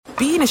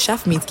being a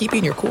chef means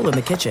keeping your cool in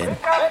the kitchen.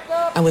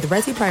 And with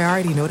Resi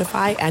Priority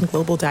Notify and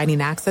Global Dining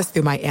Access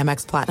through my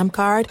Amex Platinum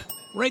card,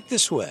 right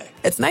this way.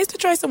 It's nice to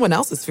try someone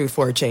else's food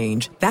for a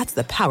change. That's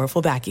the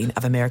powerful backing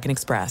of American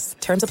Express.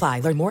 Terms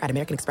apply. Learn more at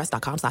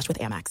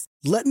americanexpress.com/withAmex.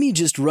 Let me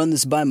just run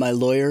this by my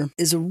lawyer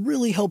is a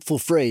really helpful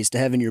phrase to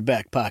have in your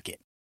back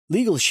pocket.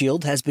 Legal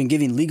Shield has been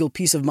giving legal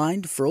peace of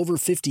mind for over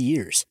 50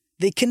 years.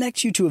 They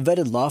connect you to a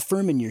vetted law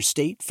firm in your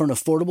state for an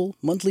affordable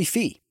monthly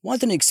fee.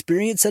 Want an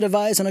experienced set of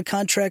eyes on a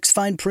contract's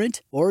fine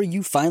print? Or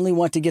you finally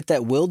want to get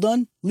that will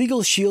done?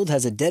 Legal Shield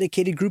has a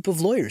dedicated group of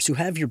lawyers who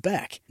have your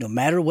back, no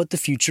matter what the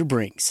future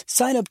brings.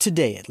 Sign up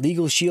today at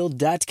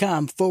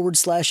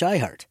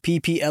LegalShield.com/iHeart.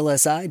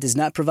 PPLSI does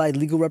not provide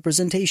legal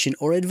representation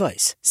or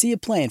advice. See a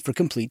plan for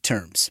complete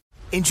terms.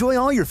 Enjoy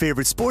all your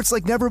favorite sports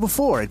like never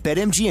before at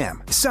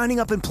BetMGM. Signing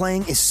up and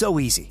playing is so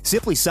easy.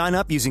 Simply sign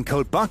up using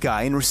code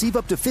Buckeye and receive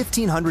up to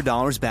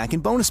 $1,500 back in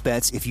bonus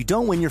bets if you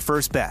don't win your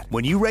first bet.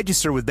 When you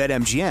register with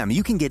BetMGM,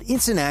 you can get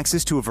instant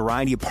access to a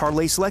variety of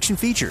parlay selection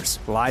features,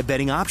 live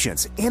betting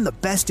options, and the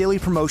best daily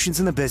promotions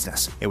in the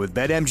business. And with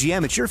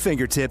BetMGM at your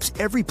fingertips,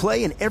 every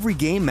play and every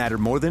game matter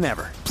more than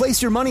ever.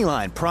 Place your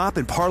moneyline, prop,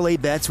 and parlay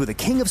bets with the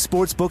king of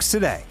sportsbooks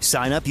today.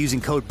 Sign up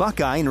using code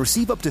Buckeye and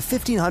receive up to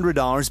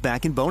 $1,500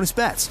 back in bonus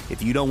bets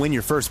if you don't win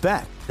your first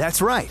bet.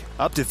 That's right,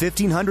 up to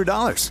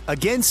 $1,500.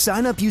 Again,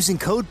 sign up using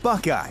code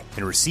Buckeye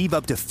and receive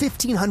up to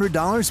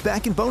 $1,500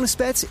 back in bonus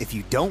bets if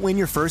you don't win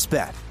your first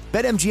bet.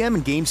 BetMGM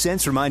and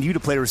GameSense remind you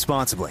to play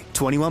responsibly.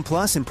 21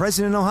 plus and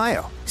present in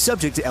Ohio.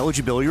 Subject to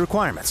eligibility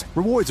requirements.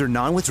 Rewards are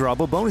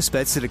non-withdrawable bonus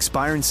bets that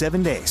expire in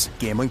 7 days.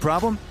 Gambling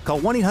problem? Call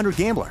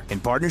 1-800-GAMBLER in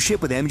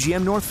partnership with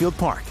MGM Northfield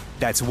Park.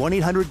 That's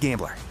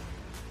 1-800-GAMBLER.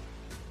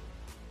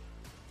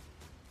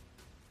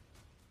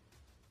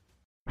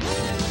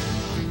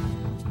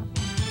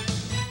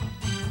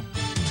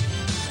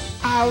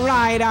 All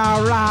right.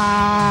 Yo.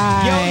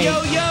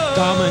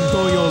 Coming to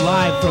you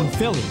live from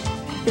Philly.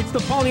 It's the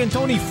Paulie and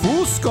Tony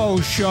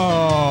Fusco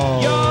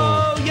Show.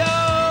 Yo.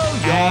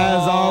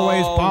 As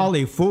always,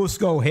 Paulie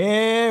Fusco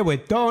here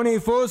with Tony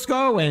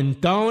Fusco and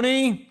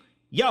Tony.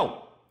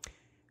 Yo.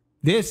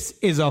 This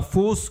is a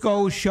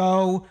Fusco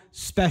Show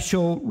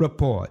special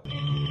report.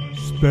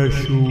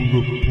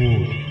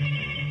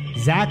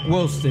 Zach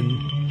Wilson,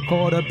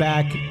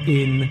 quarterback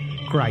in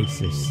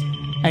crisis.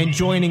 And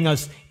joining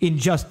us in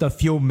just a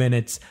few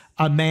minutes,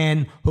 a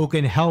man who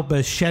can help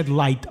us shed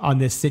light on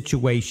this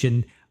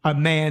situation, a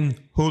man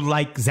who,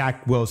 like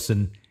Zach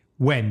Wilson,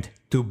 went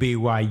to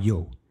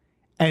BYU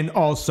and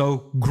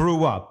also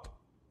grew up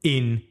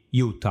in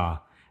Utah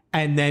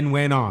and then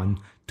went on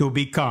to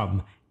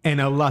become an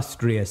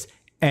illustrious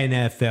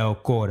NFL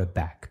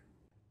quarterback.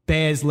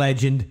 Bears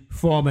legend,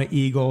 former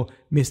Eagle,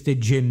 Mr.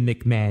 Jim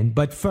McMahon.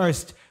 But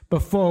first,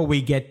 before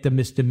we get to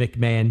Mr.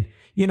 McMahon,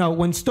 you know,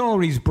 when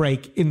stories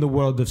break in the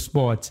world of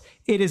sports,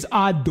 it is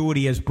our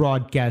duty as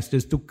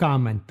broadcasters to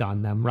comment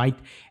on them, right?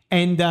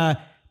 And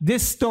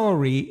this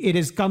story, it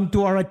has come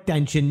to our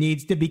attention,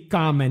 needs to be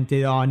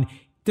commented on,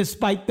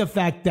 despite the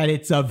fact that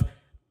it's of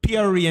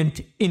prurient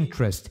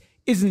interest.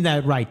 Isn't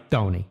that right,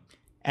 Tony?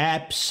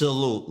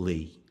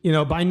 Absolutely. You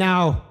know, by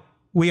now,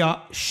 we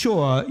are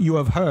sure you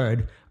have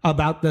heard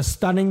about the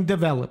stunning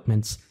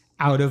developments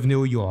out of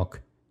New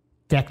York.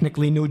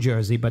 Technically New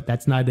Jersey, but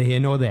that's neither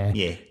here nor there.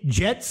 Yeah.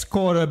 Jets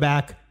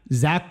quarterback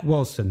Zach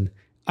Wilson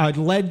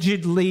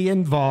allegedly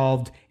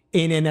involved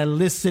in an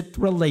illicit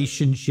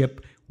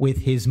relationship with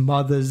his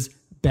mother's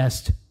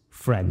best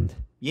friend.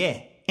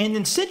 Yeah. And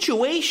in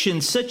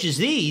situations such as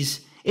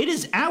these, it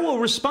is our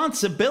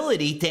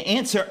responsibility to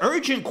answer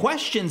urgent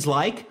questions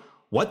like,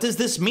 what does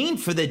this mean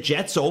for the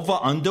Jets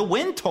over-under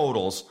win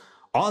totals?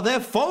 Are there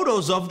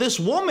photos of this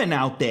woman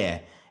out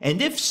there? And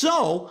if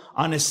so,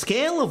 on a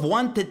scale of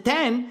 1 to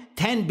 10,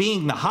 10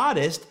 being the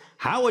hottest,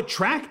 how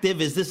attractive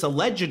is this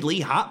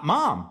allegedly hot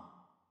mom?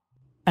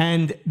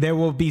 And there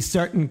will be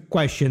certain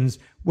questions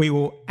we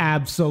will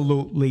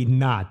absolutely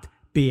not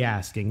be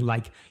asking.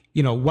 Like,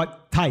 you know,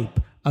 what type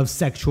of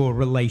sexual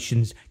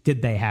relations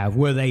did they have?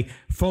 Were they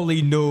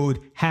fully nude,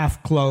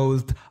 half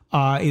clothed?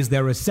 Is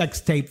there a sex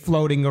tape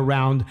floating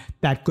around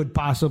that could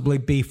possibly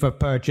be for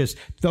purchase?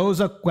 Those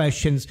are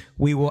questions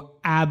we will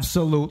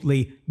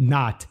absolutely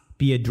not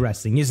be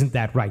addressing. Isn't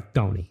that right,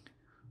 Tony?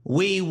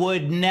 We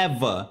would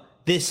never.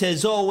 This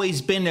has always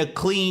been a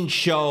clean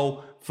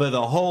show for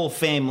the whole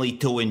family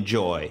to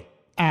enjoy.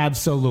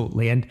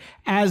 Absolutely. And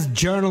as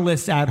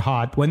journalists at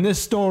heart, when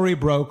this story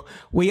broke,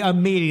 we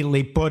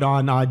immediately put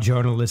on our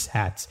journalist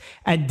hats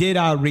and did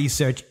our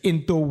research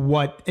into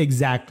what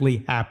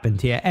exactly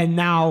happened here. And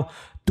now,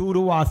 due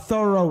to our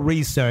thorough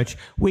research,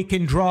 we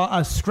can draw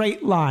a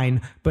straight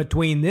line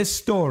between this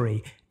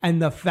story and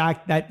the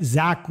fact that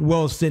Zach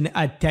Wilson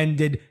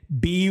attended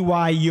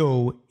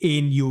BYU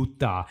in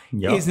Utah.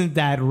 Yep. Isn't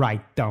that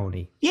right,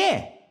 Tony?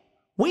 Yeah.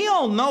 We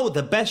all know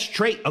the best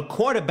trait a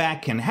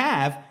quarterback can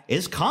have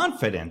is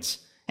confidence.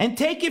 And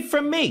take it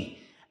from me,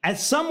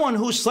 as someone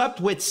who slept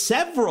with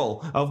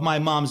several of my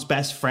mom's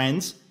best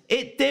friends,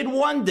 it did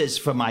wonders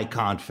for my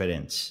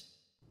confidence.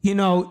 You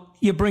know,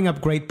 you bring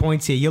up great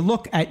points here. You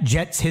look at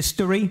Jets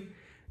history.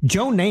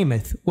 Joe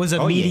Namath was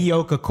a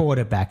mediocre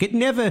quarterback. It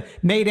never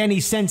made any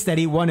sense that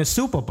he won a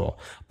Super Bowl.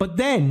 But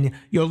then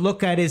you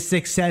look at his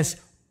success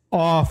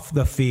off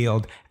the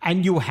field,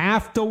 and you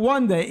have to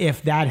wonder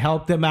if that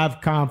helped him have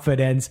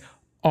confidence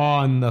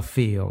on the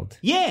field.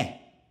 Yeah.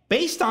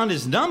 Based on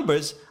his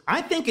numbers,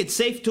 I think it's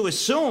safe to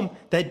assume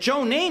that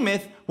Joe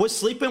Namath was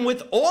sleeping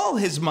with all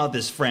his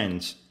mother's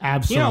friends.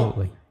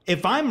 Absolutely. You know,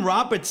 if I'm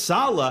Robert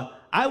Saleh,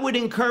 I would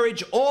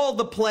encourage all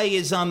the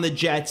players on the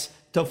Jets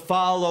to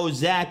follow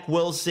Zach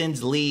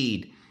Wilson's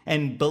lead.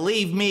 And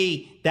believe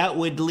me, that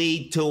would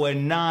lead to a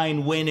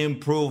 9-win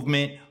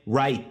improvement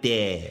right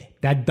there.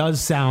 That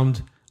does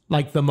sound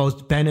like the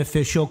most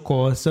beneficial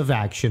course of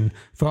action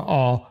for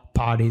all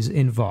parties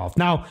involved.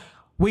 Now,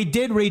 we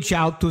did reach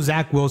out to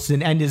Zach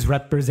Wilson and his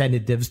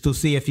representatives to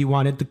see if he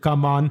wanted to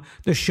come on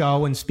the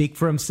show and speak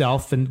for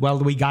himself. And, well,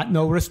 we got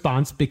no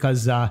response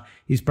because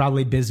he's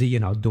probably busy,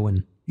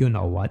 doing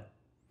what.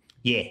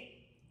 Yeah,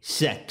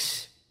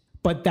 sex.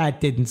 But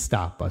that didn't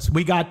stop us.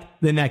 We got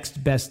the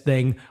next best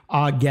thing,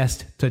 our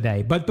guest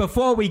today. But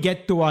before we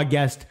get to our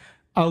guest,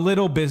 a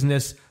little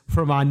business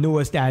from our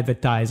newest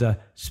advertiser,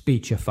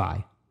 Speechify.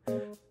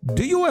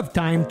 Do you have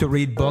time to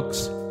read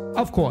books?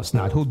 Of course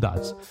not. Who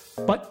does?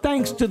 But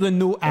thanks to the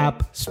new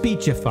app,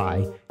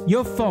 Speechify,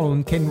 your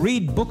phone can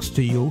read books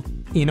to you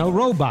in a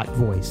robot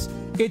voice.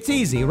 It's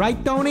easy,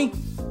 right, Tony?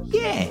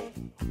 Yeah.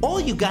 All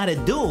you gotta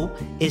do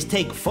is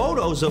take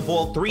photos of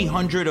all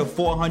 300 or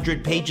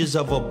 400 pages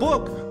of a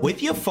book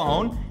with your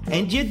phone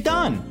and you're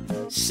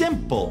done.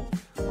 Simple.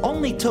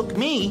 Only took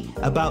me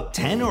about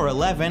 10 or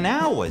 11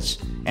 hours,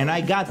 and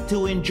I got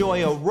to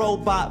enjoy a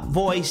robot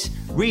voice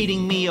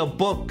reading me a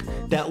book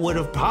that would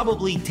have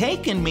probably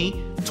taken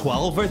me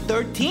 12 or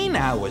 13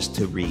 hours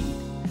to read.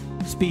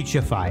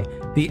 Speechify,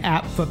 the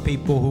app for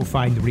people who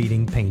find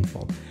reading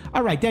painful.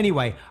 All right,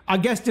 anyway, our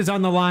guest is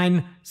on the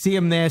line. See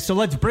him there. So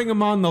let's bring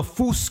him on the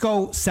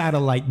Fusco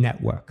Satellite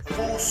Network.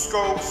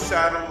 Fusco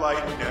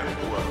Satellite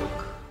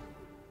Network.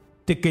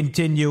 To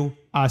continue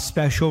our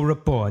special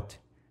report,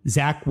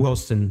 Zach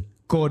Wilson,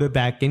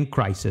 quarterback in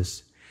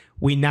crisis.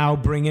 We now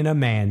bring in a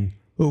man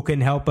who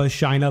can help us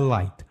shine a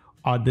light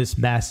on this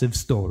massive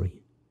story.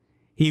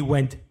 He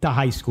went to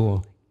high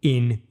school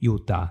in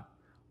Utah,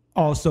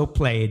 also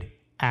played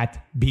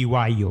at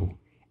BYU,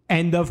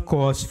 and of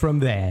course from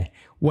there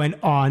went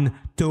on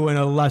to an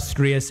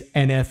illustrious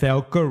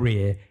NFL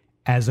career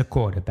as a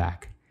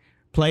quarterback.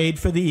 Played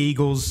for the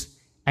Eagles,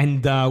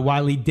 and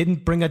while he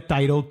didn't bring a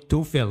title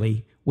to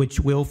Philly,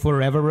 which will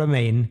forever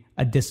remain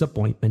a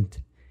disappointment,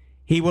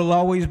 he will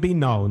always be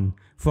known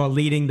for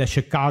leading the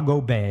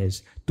Chicago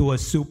Bears to a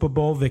Super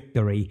Bowl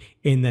victory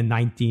in the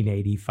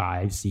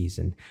 1985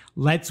 season.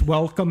 Let's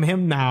welcome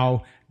him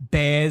now,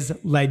 Bears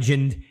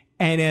legend,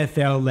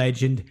 NFL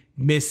legend,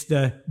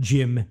 Mr.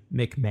 Jim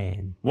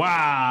McMahon.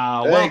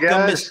 Wow. Hey, Welcome,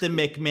 guys. Mr.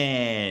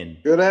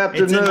 McMahon. Good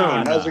afternoon.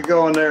 honor. How's it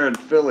going there in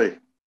Philly?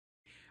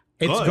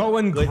 It's Good.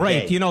 going Good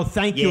great. day.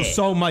 Thank you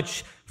so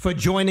much for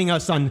joining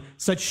us on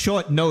such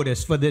short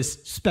notice for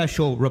this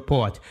special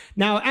report.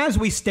 Now, as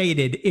we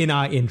stated in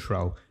our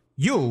intro,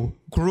 you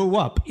grew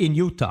up in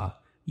Utah.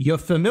 You're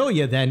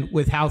familiar then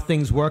with how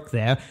things work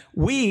there.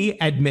 We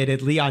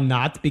admittedly are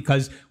not,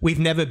 because we've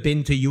never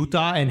been to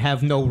Utah and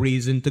have no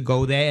reason to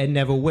go there and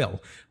never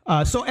will.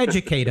 So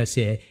educate us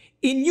here.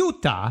 In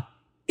Utah,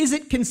 is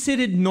it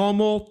considered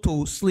normal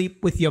to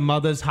sleep with your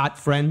mother's hot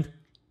friend?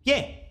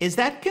 Yeah. Is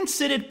that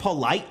considered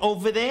polite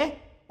over there?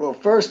 Well,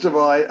 first of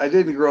all, I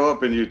didn't grow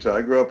up in Utah.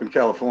 I grew up in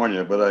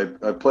California, but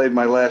I played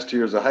my last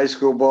years of high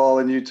school ball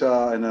in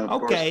Utah, and then,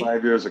 of course,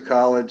 5 years of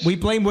college. We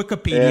blame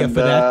Wikipedia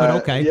for that, but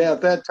okay. Yeah,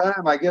 at that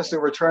time, I guess they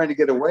were trying to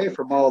get away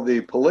from all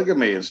the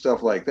polygamy and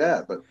stuff like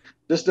that. But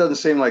this doesn't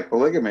seem like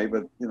polygamy,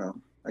 but,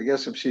 I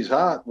guess if she's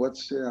hot,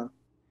 what's the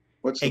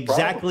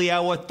Exactly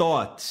problem? our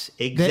thoughts.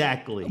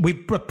 Exactly.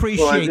 We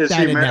appreciate Is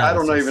that he analysis. I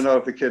don't even know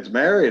if the kid's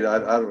married. I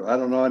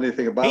don't know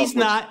anything about. He's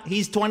not.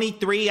 He's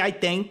 23, I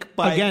think.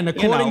 But again,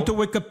 according to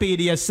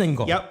Wikipedia,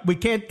 single. Yep. We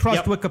can't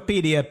trust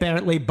Wikipedia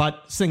apparently,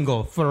 but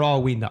single for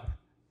all we know.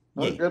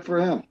 Well, good for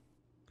him.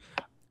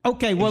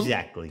 Okay, well,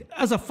 exactly.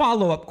 As a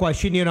follow-up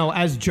question,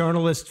 as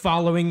journalists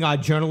following our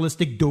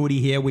journalistic duty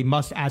here, we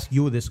must ask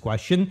you this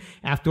question.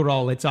 After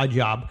all, it's our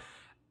job.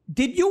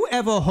 Did you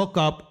ever hook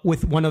up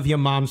with one of your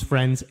mom's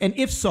friends? And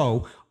if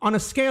so, on a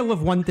scale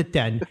of 1 to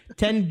 10,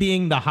 10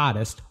 being the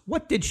hottest,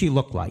 what did she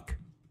look like?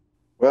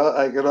 Well,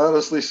 I can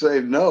honestly say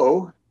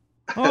no.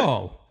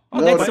 Oh,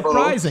 No, that's no,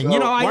 surprising. so-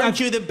 Weren't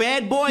you the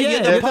bad boy? Yeah, You're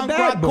you're the the punk bad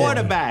rock boy.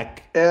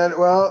 quarterback. And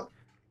well,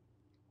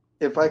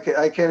 if I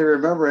can't even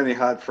remember any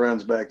hot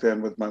friends back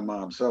then with my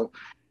mom. So,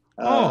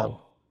 yeah.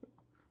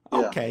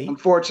 Okay.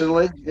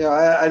 Unfortunately,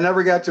 I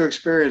never got to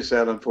experience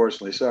that.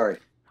 Unfortunately, sorry.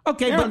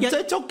 Okay, Yeah, but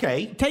it's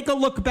okay. take a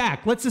look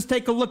back. Let's just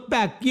take a look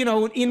back.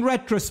 In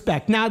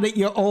retrospect, now that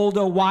you're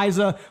older,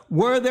 wiser,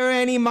 were there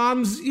any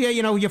moms,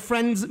 your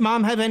friends,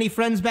 mom have any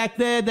friends back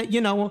there that,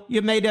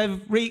 you may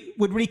have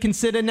would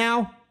reconsider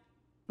now?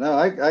 No,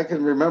 I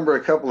can remember a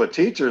couple of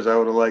teachers I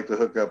would have liked to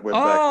hook up with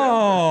back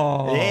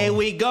Oh, There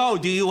we go.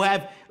 Do you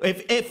have,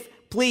 if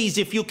please,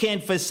 if you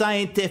can, for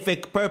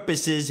scientific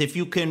purposes, if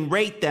you can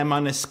rate them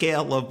on a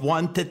scale of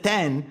 1 to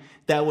 10,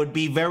 that would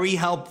be very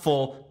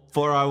helpful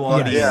for our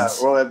audience. Yeah,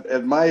 well,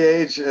 at my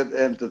age,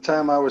 at the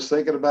time I was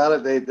thinking about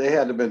it, they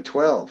had to have been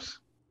 12s.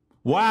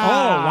 Wow.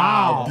 Oh,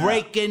 wow.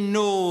 Breaking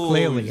news.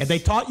 Clearly. And they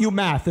taught you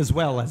math as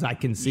well, as I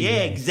can see.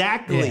 Yeah,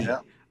 exactly. Yeah.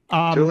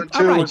 2 and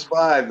 2 was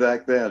 5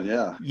 back then,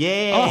 yeah.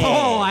 Yeah.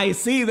 Oh, I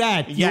see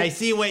that. Yeah, I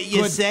see what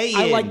you're saying.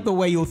 I like the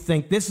way you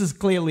think. This is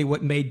clearly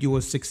what made you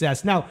a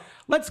success. Now,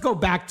 let's go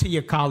back to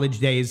your college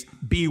days,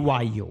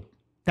 BYU.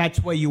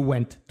 That's where you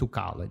went to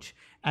college,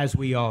 as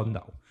we all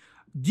know.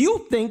 Do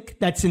you think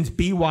that since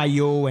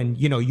BYU and,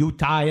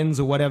 Utahns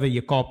or whatever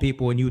you call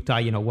people in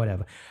Utah,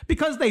 whatever,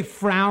 because they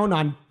frown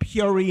on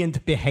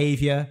prurient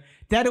behavior,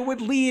 that it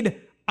would lead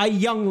a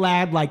young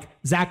lad like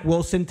Zach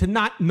Wilson to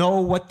not know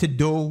what to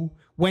do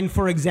when,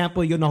 for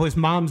example, his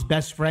mom's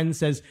best friend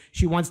says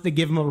she wants to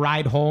give him a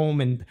ride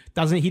home and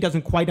he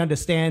doesn't quite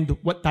understand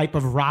what type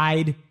of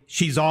ride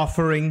she's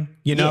offering,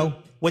 Yeah.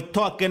 We're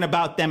talking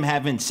about them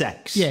having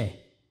sex. Yeah.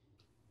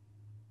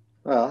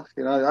 Well,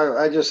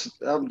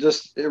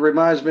 it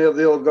reminds me of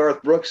the old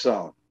Garth Brooks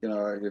song,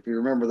 if you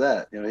remember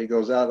that. He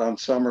goes out on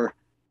summer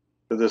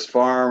to this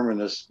farm and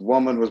this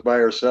woman was by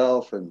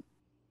herself and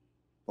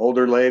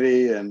older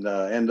lady and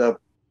end up,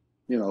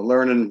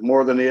 learning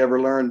more than he ever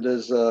learned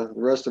the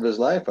rest of his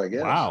life, I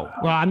guess. Wow.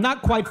 Well, I'm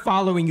not quite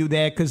following you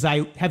there because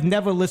I have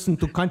never listened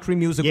to country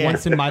music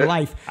once in my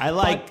life. I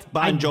liked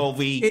Bon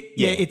Jovi.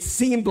 It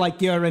seemed like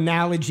your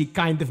analogy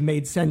kind of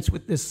made sense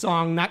with this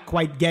song, not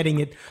quite getting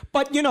it.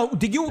 But, did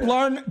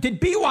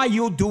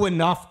BYU do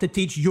enough to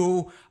teach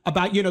you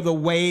about, the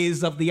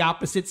ways of the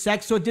opposite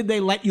sex, or did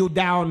they let you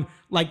down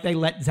like they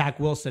let Zach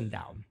Wilson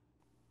down?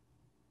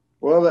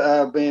 Well,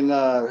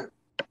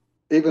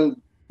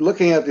 even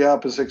looking at the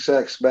opposite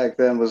sex back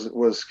then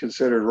was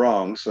considered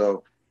wrong.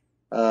 So,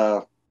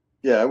 it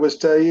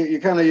was you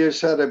kind of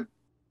just had to,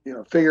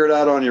 figure it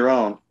out on your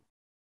own.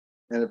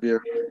 And if you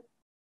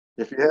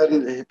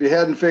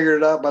hadn't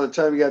figured it out by the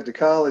time you got to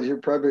college, you're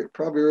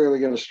probably really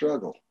going to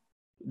struggle.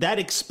 That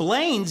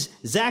explains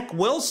Zach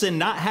Wilson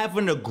not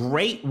having a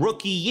great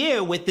rookie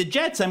year with the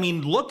Jets. I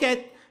mean, look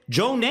at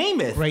Joe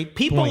Namath. Great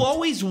People point.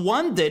 always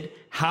wondered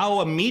how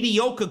a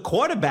mediocre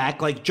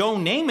quarterback like Joe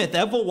Namath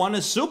ever won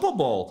a Super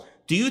Bowl.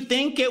 Do you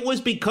think it was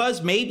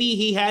because maybe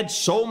he had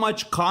so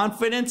much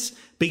confidence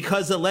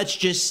because of, let's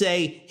just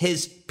say,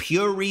 his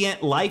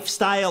prurient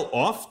lifestyle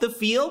off the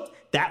field?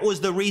 That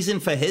was the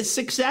reason for his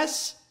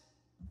success?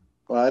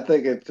 Well, I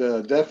think it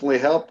definitely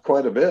helped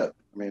quite a bit.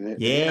 I mean,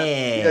 he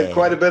had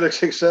quite a bit of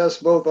success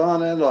both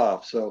on and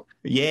off. So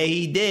yeah,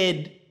 he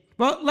did.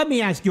 Well, let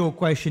me ask you a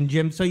question,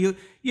 Jim. So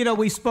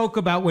we spoke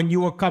about when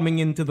you were coming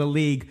into the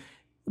league.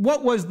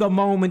 What was the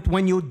moment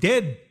when you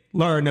did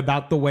learn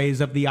about the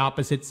ways of the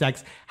opposite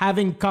sex,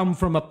 having come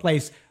from a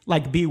place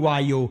like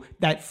BYU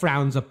that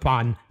frowns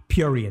upon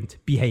prurient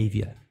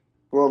behavior?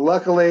 Well,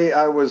 luckily,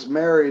 I was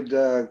married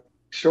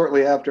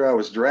shortly after I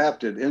was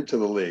drafted into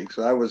the league.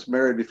 So I was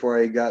married before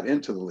I got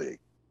into the league.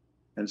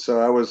 And so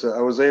I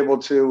was able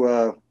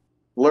to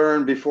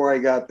learn before I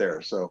got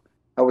there. So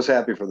I was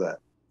happy for that.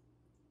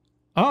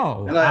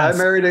 Oh, and I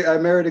married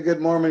a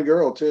good Mormon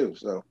girl too.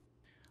 So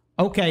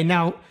okay,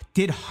 now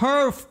did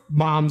her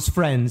mom's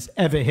friends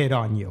ever hit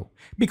on you?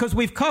 Because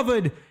we've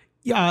covered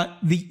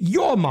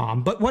your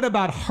mom, but what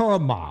about her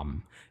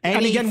mom?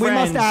 And again, we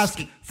must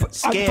ask for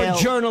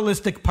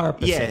journalistic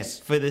purposes. Yes,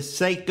 for the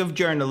sake of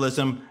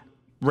journalism,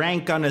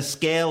 rank on a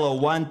scale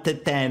of 1 to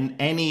 10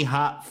 any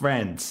hot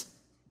friends.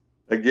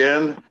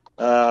 Again,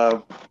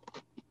 my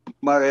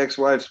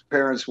ex-wife's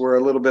parents were a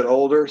little bit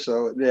older,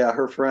 so yeah,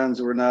 her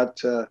friends were not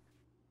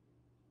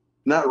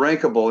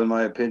rankable in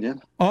my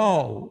opinion.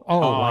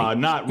 Like,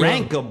 not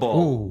rankable.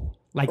 Ooh,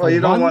 like well, you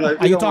don't want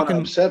to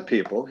upset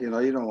people. You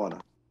don't want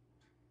to.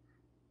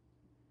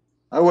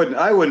 I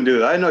wouldn't do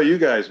that. I know you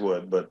guys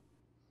would, but.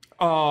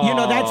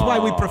 That's why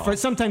we prefer.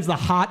 Sometimes the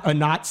hot or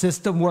not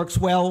system works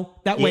well.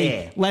 That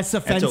way, less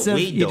offensive.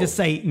 You just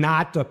say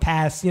not or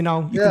pass. You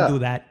can do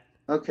that.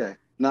 Okay,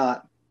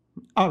 not.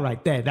 All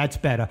right, that's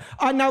better.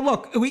 Now,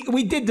 look,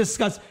 we did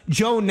discuss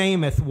Joe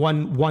Namath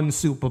won one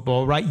Super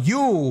Bowl, right?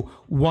 You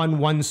won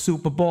one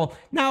Super Bowl.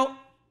 Now,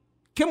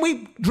 can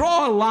we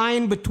draw a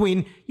line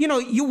between,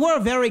 you were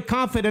very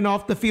confident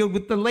off the field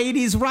with the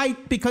ladies,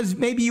 right? Because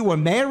maybe you were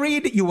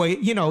married, you were,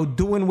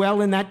 doing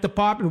well in that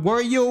department.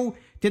 Were you?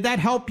 Did that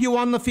help you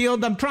on the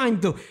field? I'm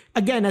trying to,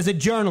 again, as a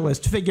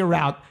journalist,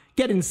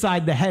 get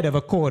inside the head of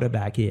a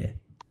quarterback here.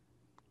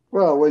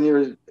 Well, when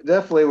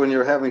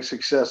you're having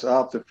success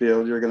off the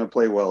field, you're going to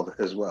play well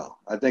as well.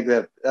 I think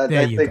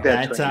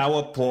that's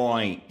our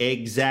point.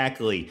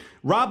 Exactly.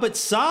 Robert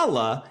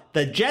Saleh,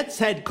 the Jets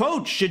head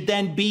coach, should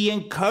then be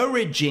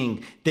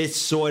encouraging this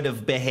sort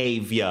of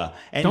behavior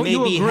and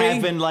maybe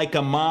having like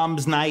a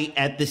mom's night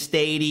at the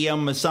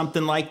stadium or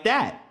something like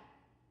that.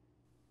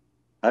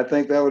 I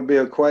think that would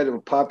be quite a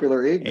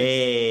popular evening.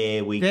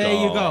 There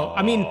you go.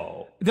 I mean,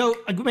 though,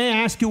 may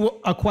I ask you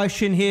a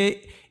question here?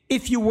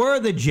 If you were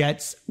the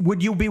Jets,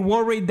 would you be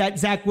worried that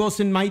Zach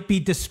Wilson might be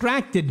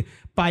distracted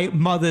by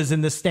mothers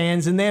in the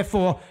stands, and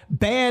therefore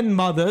ban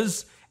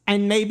mothers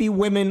and maybe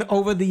women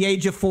over the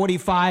age of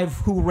 45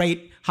 who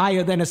rate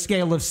higher than a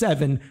scale of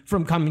 7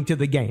 from coming to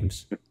the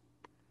games.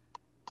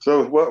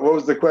 So what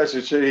was the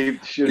question? Should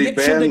he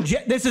ban?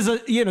 This is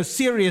a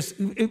serious.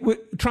 We're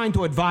trying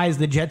to advise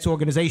the Jets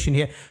organization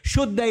here.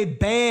 Should they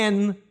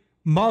ban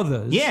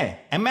mothers? Yeah,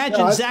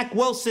 imagine Zach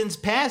Wilson's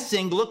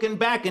passing, looking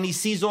back, and he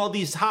sees all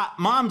these hot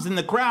moms in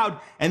the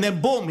crowd, and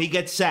then boom, he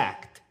gets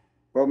sacked.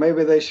 Well,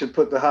 maybe they should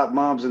put the hot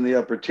moms in the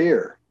upper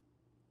tier.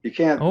 You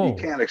can't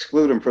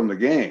exclude them from the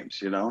games.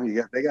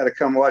 They got to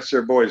come watch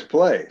their boys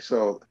play.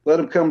 So let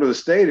them come to the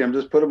stadium.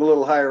 Just put them a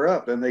little higher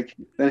up, and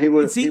he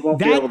won't be able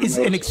to. That is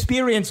an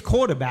experienced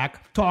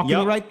quarterback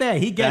talking right there.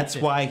 He gets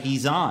That's why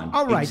he's on.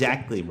 All right,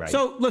 exactly right.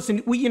 So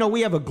listen,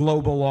 we have a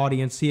global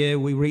audience here.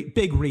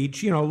 Big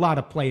reach. A lot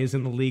of players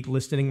in the league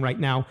listening right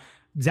now.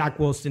 Zach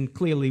Wilson,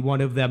 clearly one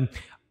of them.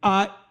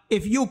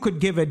 If you could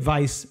give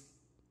advice,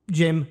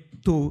 Jim,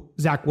 to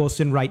Zach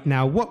Wilson right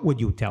now, what would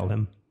you tell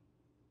him?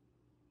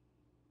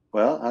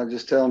 Well, I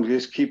just tell him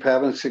just keep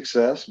having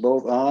success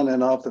both on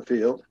and off the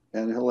field,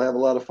 and he'll have a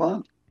lot of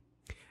fun.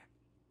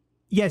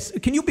 Yes.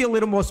 Can you be a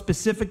little more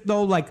specific,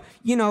 though? Like,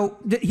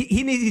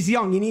 he's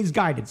young. He needs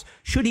guidance.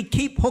 Should he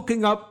keep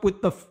hooking up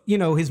with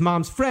his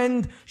mom's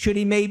friend? Should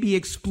he maybe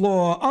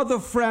explore other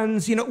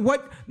friends?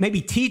 What? Maybe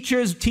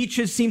teachers.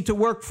 Teachers seem to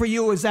work for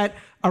you. Is that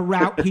a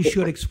route he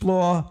should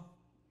explore?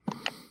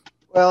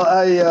 Well,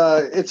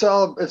 it's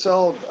all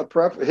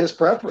his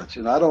preference.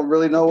 I don't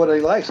really know what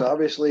he likes.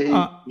 Obviously,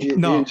 he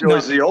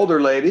enjoys the older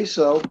lady.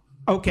 So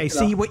okay,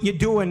 see what you're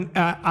doing.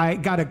 I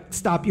gotta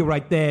stop you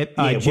right there,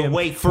 Jim.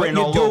 We're what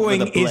you're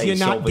doing is you're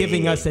not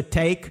giving us a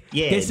take.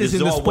 Yeah, this is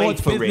in the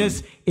sports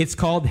business. It's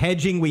called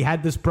hedging. We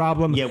had this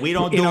problem. Yeah, we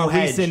don't in do a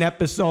hedge. recent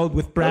episode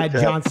with Brad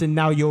Johnson.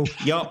 Now you'll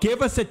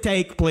give us a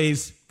take,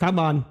 please. Come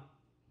on.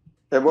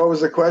 And what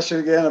was the question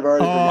again? I've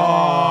already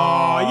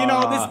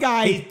forgotten. This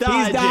guy, he's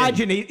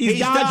dodging. He's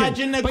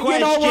dodging the but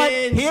questions. You know what?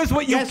 Here's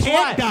what you Guess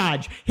can't what?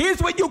 dodge.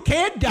 Here's what you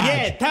can't dodge.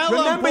 Yeah, tell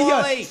Remember him,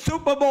 your Paulie.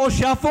 Super Bowl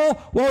shuffle?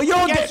 Well,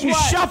 you're Guess getting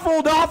what?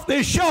 shuffled off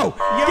this show.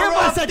 You're Give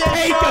us off a the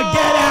take show. or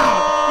get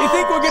out. You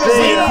think we're going to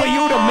wait for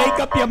you to make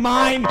up your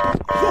mind?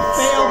 You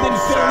failed in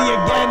Philly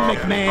again,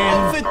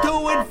 McMahon. 0 for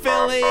 2 in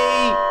Philly.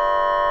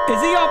 Is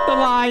he off the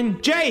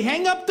line? Jay,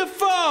 hang up the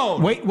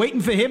phone.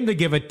 Waiting for him to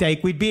give a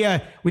take. We need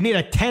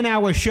a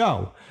 10-hour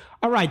show.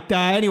 All right.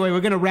 Anyway, we're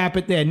going to wrap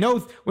it there.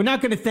 No, we're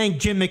not going to thank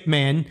Jim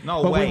McMahon,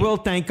 but we will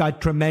thank our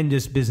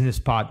tremendous business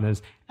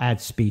partners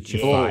at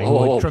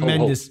Speechify.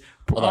 Tremendous.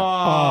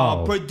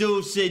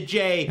 Producer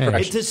Jay,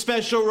 it's a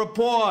special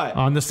report.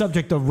 On the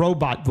subject of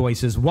robot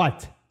voices,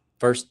 what?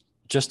 First,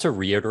 just to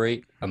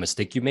reiterate a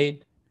mistake you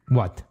made.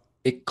 What?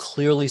 It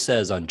clearly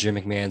says on Jim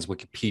McMahon's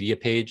Wikipedia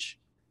page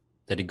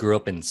that he grew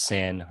up in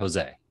San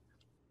Jose.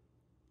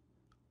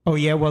 Oh,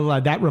 yeah.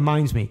 Well, that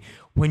reminds me.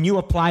 When you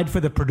applied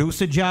for the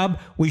producer job,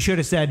 we should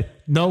have said,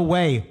 no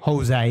way,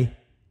 Jose.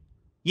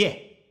 Yeah,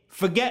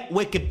 forget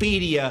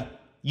Wikipedia.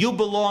 You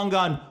belong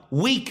on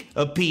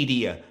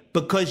Weekpedia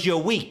because you're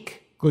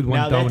weak. Good one,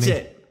 now, Tony. that's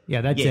it.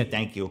 Yeah, that's it.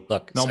 Thank you.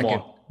 Look, no second,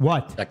 more.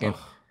 What? Second,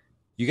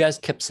 you guys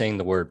kept saying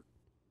the word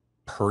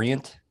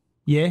prurient.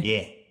 Yeah?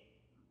 Yeah.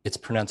 It's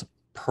pronounced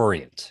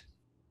prurient.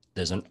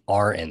 There's an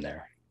R in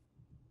there.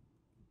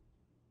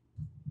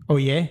 Oh,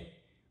 yeah?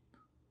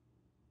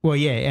 Well,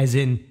 yeah, as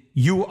in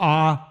you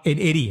are an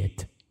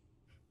idiot.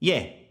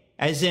 Yeah,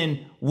 as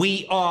in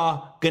we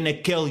are going to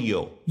kill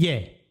you.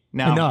 Yeah.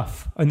 Now,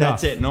 Enough.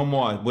 That's it. No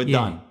more. We're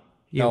done.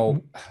 Yeah.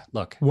 No,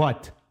 look.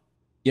 What?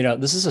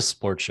 This is a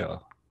sports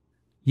show.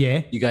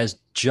 Yeah? You guys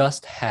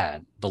just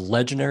had the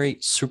legendary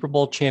Super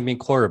Bowl champion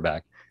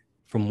quarterback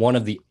from one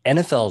of the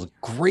NFL's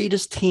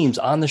greatest teams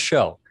on the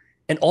show.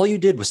 And all you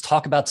did was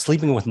talk about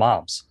sleeping with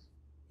moms.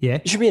 Yeah?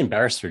 You should be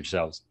embarrassed for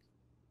yourselves.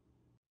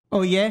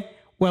 Oh, yeah?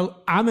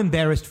 Well, I'm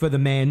embarrassed for the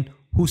man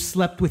who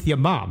slept with your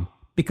mom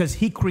because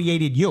he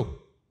created you.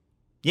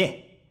 Yeah.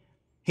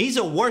 He's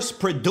a worse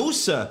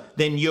producer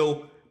than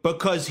you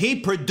because he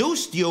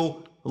produced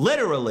you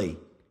literally.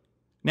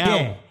 Now,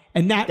 yeah,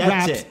 and that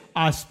wraps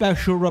our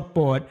special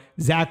report,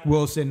 Zach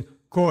Wilson,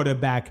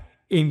 quarterback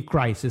in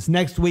crisis.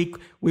 Next week,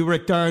 we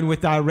return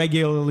with our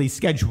regularly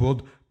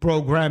scheduled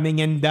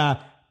programming. And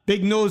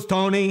big news,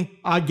 Tony,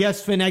 our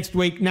guest for next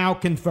week now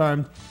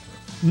confirmed.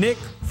 Nick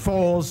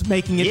Foles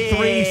making it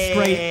 3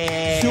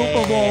 straight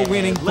Super Bowl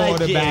winning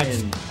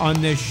quarterbacks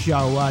on this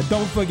show.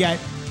 Don't forget,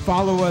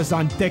 follow us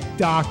on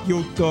TikTok,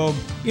 YouTube.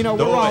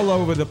 We're all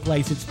over the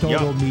place. It's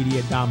total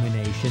media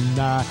domination.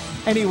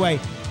 Anyway,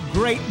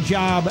 great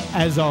job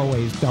as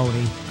always,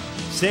 Tony.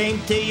 Same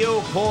to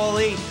you,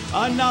 Paulie.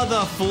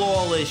 Another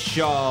flawless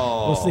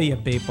show. We'll see you,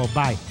 people.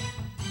 Bye.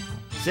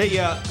 See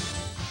ya.